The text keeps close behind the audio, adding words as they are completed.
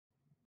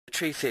The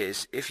truth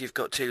is, if you've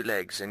got two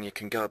legs and you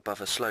can go above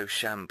a slow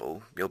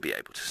shamble, you'll be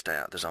able to stay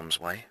out the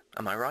zomb's way.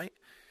 Am I right?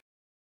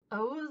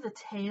 Oh, the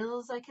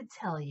tales I could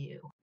tell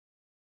you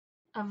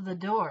of the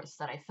doors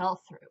that I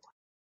fell through.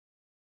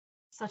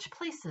 Such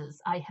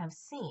places I have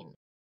seen.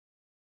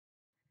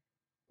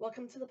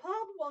 Welcome to the pub,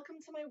 welcome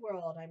to my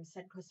world. I'm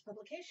SideQuest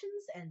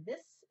Publications, and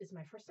this is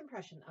my first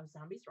impression of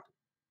Zombies Run.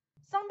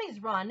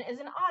 Zombies Run is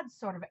an odd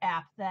sort of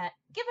app that,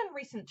 given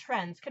recent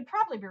trends, could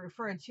probably be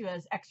referred to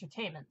as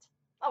exertainment.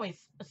 Always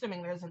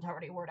assuming there isn't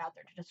already a word out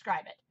there to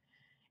describe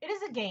it. It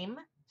is a game,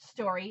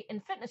 story,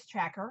 and fitness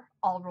tracker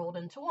all rolled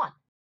into one.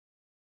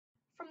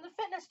 From the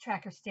fitness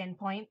tracker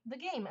standpoint, the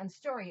game and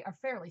story are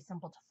fairly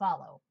simple to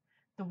follow.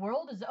 The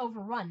world is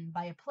overrun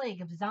by a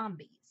plague of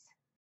zombies,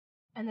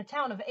 and the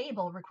town of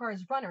Able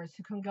requires runners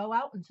who can go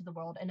out into the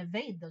world and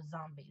evade those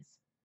zombies.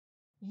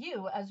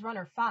 You, as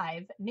Runner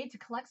 5, need to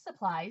collect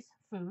supplies,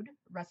 food,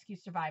 rescue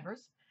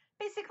survivors,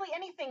 basically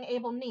anything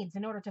Able needs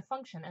in order to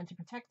function and to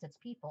protect its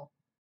people.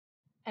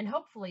 And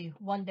hopefully,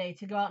 one day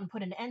to go out and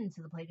put an end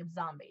to the plague of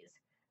zombies,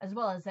 as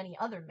well as any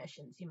other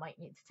missions you might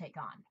need to take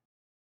on.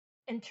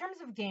 In terms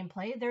of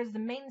gameplay, there's the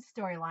main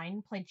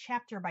storyline, played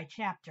chapter by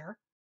chapter.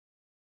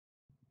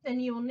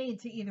 Then you will need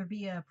to either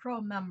be a pro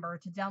member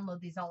to download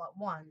these all at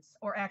once,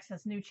 or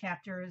access new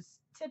chapters,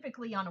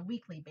 typically on a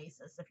weekly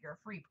basis if you're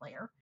a free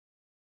player,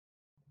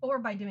 or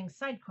by doing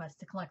side quests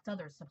to collect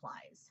other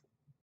supplies.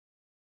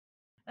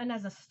 And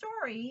as a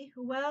story,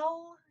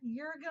 well,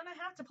 you're gonna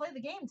have to play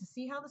the game to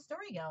see how the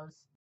story goes.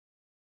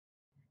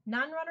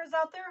 Non-runners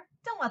out there,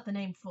 don't let the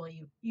name fool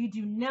you. You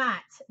do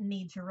not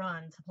need to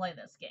run to play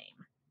this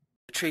game.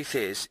 The truth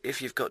is,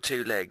 if you've got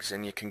two legs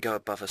and you can go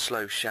above a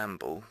slow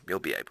shamble, you'll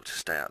be able to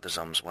stay out the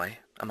zomb's way.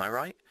 Am I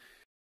right?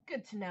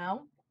 Good to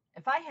know.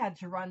 If I had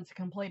to run to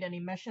complete any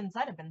missions,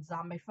 I'd have been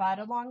zombified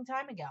a long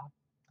time ago.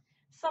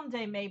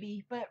 Someday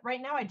maybe, but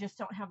right now I just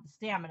don't have the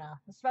stamina,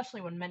 especially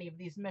when many of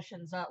these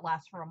missions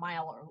last for a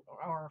mile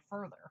or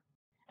further.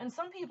 And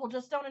some people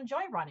just don't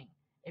enjoy running.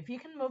 If you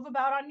can move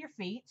about on your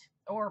feet,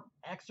 or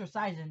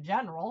exercise in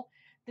general,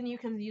 then you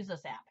can use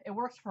this app. It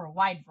works for a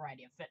wide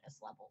variety of fitness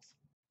levels.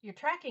 Your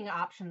tracking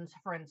options,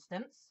 for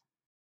instance,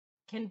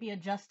 can be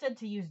adjusted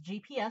to use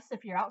GPS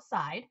if you're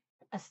outside,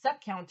 a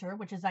step counter,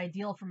 which is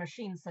ideal for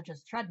machines such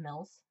as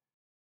treadmills,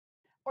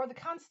 or the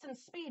constant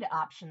speed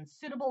option,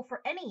 suitable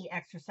for any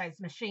exercise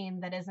machine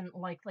that isn't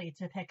likely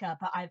to pick up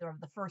either of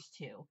the first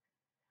two,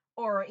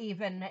 or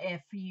even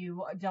if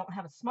you don't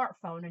have a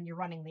smartphone and you're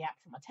running the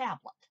app from a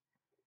tablet.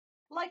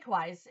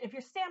 Likewise, if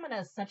your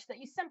stamina is such that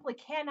you simply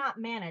cannot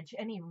manage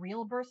any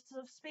real bursts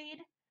of speed,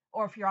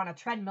 or if you're on a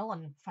treadmill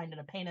and find it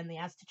a pain in the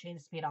ass to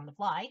change speed on the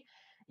fly,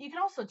 you can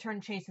also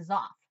turn chases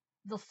off.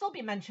 They'll still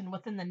be mentioned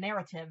within the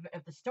narrative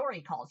if the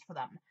story calls for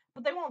them,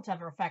 but they won't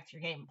ever affect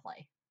your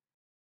gameplay.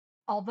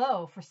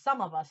 Although, for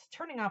some of us,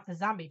 turning off the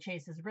zombie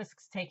chases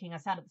risks taking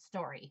us out of the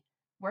story.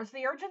 Where's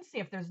the urgency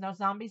if there's no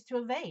zombies to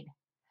evade?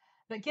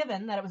 But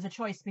given that it was a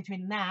choice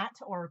between that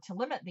or to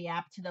limit the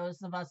app to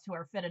those of us who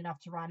are fit enough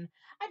to run,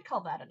 I'd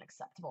call that an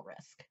acceptable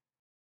risk.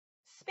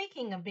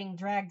 Speaking of being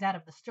dragged out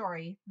of the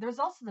story, there's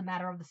also the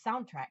matter of the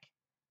soundtrack.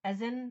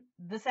 As in,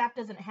 this app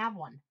doesn't have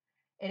one.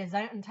 It is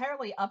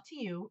entirely up to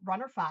you,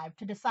 Runner 5,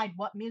 to decide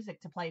what music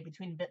to play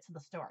between bits of the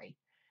story.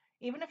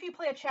 Even if you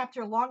play a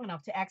chapter long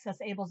enough to access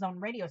Able's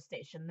own radio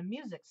station, the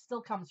music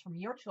still comes from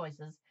your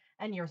choices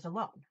and yours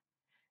alone.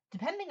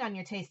 Depending on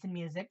your taste in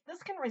music,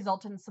 this can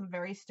result in some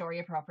very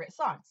story-appropriate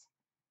songs,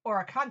 or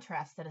a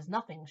contrast that is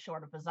nothing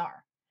short of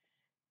bizarre.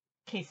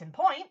 Case in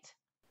point...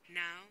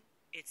 Now,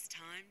 it's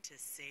time to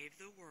save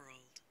the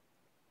world.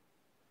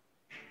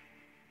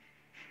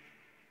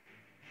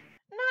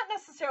 Not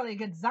necessarily a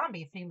good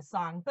zombie-themed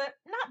song, but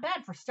not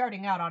bad for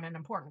starting out on an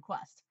important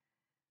quest.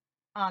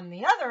 On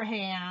the other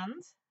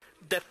hand...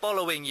 They're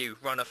following you,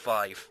 Runner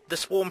 5. The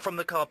swarm from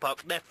the car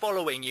park, they're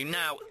following you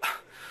now.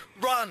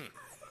 Run!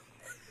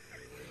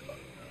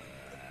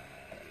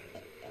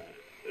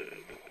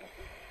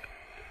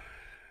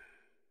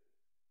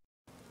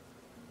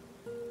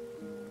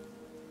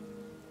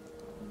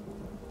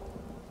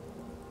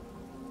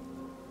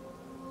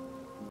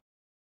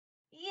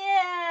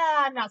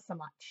 Yeah, not so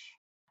much.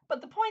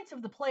 But the point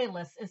of the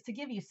playlist is to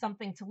give you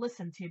something to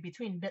listen to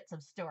between bits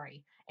of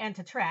story, and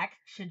to track,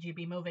 should you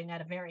be moving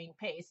at a varying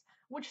pace,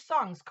 which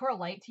songs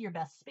correlate to your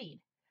best speed.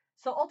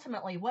 So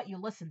ultimately, what you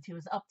listen to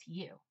is up to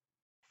you.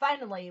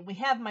 Finally, we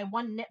have my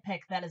one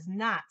nitpick that is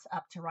not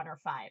up to Runner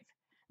 5.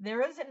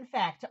 There is, in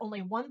fact,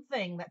 only one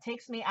thing that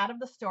takes me out of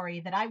the story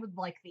that I would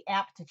like the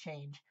app to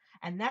change,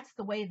 and that's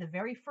the way the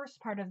very first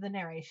part of the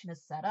narration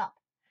is set up.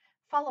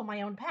 Follow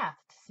my own path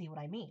to see what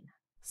I mean.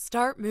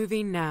 Start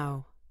moving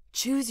now.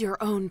 Choose your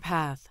own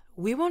path.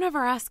 We won't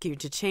ever ask you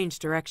to change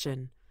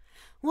direction.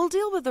 We'll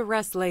deal with the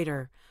rest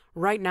later.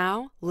 Right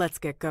now, let's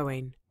get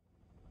going.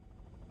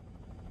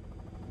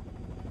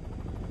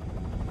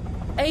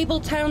 Able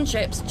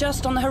Township's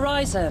just on the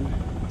horizon.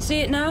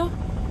 See it now?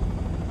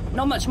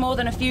 Not much more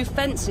than a few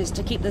fences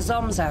to keep the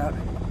zombs out.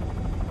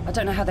 I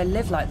don't know how they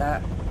live like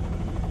that.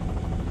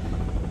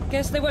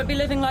 Guess they won't be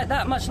living like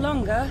that much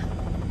longer.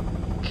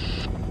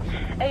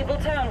 Able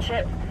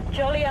Township,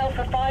 Jolly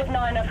Alpha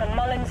 5-9er from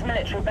Mullins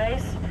Military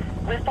Base.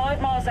 We're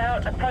 5 miles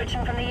out,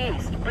 approaching from the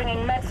east,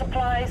 bringing med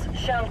supplies,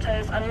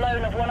 shelters, and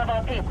loan of one of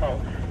our people.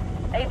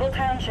 Able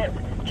Township,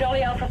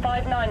 Jolly Alpha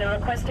 5-9er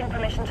requesting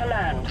permission to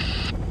land.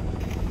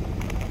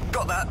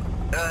 Got that.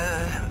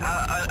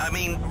 I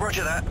mean,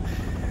 roger that.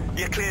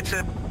 You're clear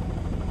to...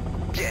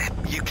 Yeah,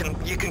 you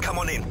can come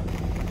on in.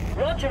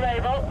 Roger,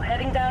 Able.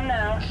 Heading down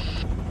now.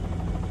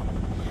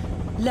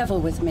 Level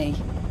with me.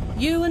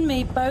 You and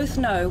me both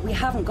know we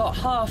haven't got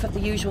half of the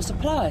usual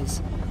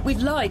supplies.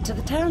 We've lied to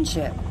the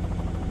township.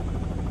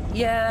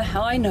 Yeah,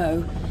 I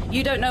know.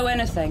 You don't know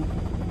anything.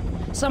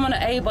 Someone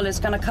at Able is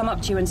going to come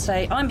up to you and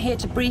say, I'm here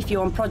to brief you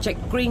on Project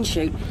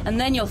Greenshoot, and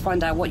then you'll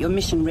find out what your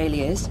mission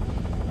really is.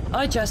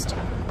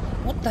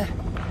 What the...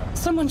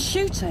 Someone's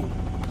shooting.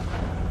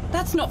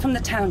 That's not from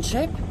the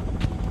township.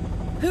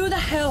 Who the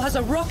hell has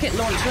a rocket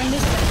launcher in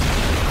this thing?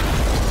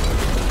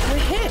 We're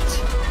hit.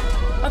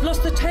 I've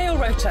lost the tail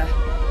rotor.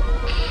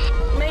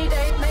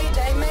 Mayday,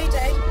 mayday,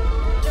 mayday.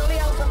 Jolly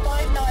Alpha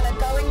 5-9er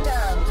going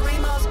down, 3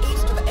 miles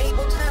east of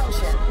Able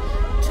Township.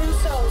 2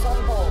 souls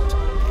on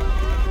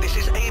board. This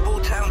is Able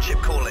Township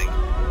calling.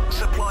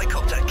 Supply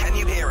copter, can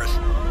you hear us?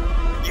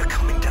 You're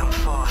coming down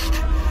fast.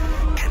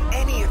 Can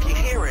any of you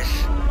hear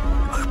us?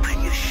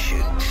 Open your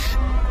chutes.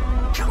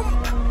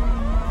 Jump.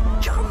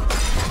 Jump.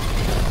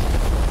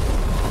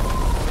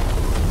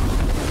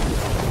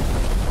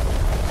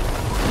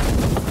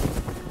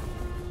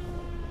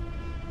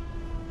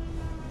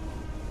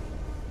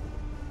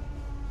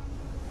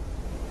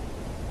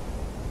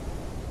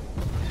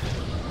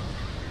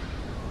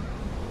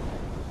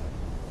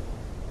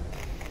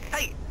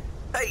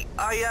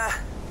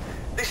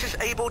 This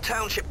is Able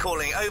Township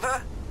calling,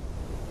 over.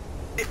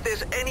 If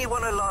there's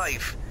anyone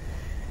alive,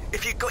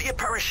 if you've got your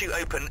parachute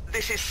open,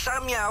 this is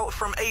Sam Yao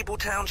from Able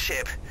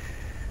Township.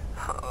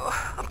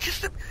 Oh, I'm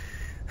just a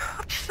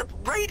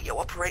radio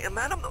operator,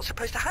 man. I'm not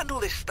supposed to handle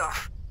this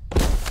stuff.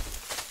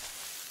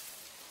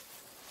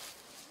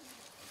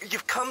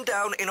 You've come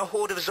down in a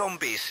horde of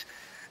zombies.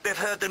 They've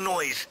heard the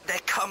noise. They're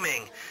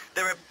coming.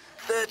 There are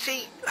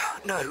 30...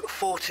 No,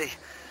 40.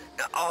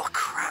 Oh,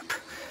 crap.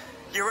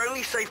 Your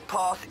only safe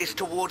path is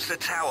towards the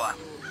tower.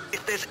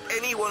 If there's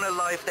anyone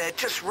alive there,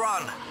 just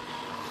run.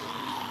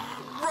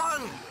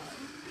 Run!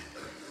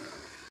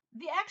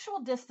 The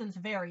actual distance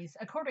varies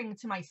according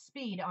to my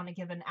speed on a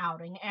given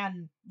outing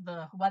and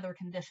the weather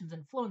conditions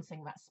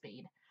influencing that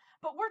speed.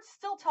 But we're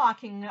still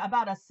talking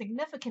about a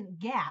significant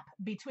gap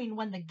between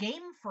when the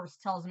game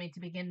first tells me to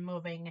begin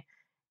moving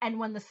and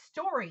when the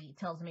story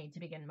tells me to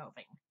begin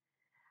moving.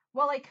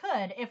 While I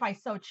could, if I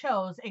so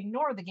chose,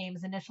 ignore the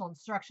game's initial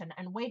instruction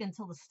and wait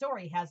until the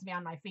story has me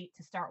on my feet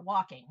to start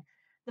walking,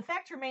 the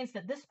fact remains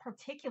that this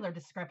particular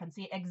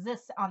discrepancy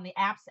exists on the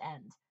app's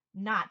end,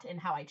 not in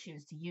how I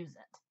choose to use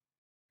it.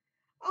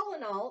 All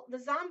in all, the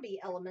zombie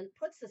element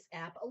puts this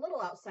app a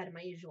little outside of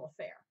my usual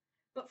fare.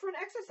 But for an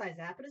exercise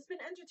app, it has been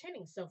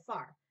entertaining so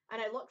far,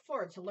 and I look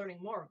forward to learning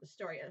more of the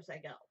story as I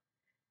go.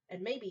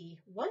 And maybe,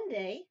 one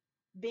day,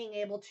 being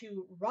able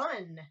to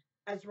run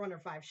as Runner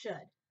 5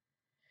 should.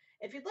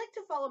 If you'd like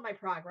to follow my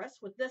progress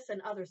with this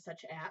and other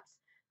such apps,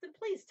 then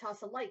please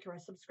toss a like or a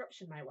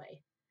subscription my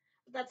way.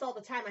 But that's all the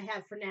time I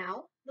have for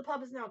now. The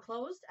pub is now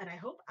closed, and I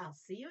hope I'll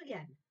see you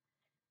again.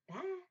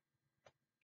 Bye.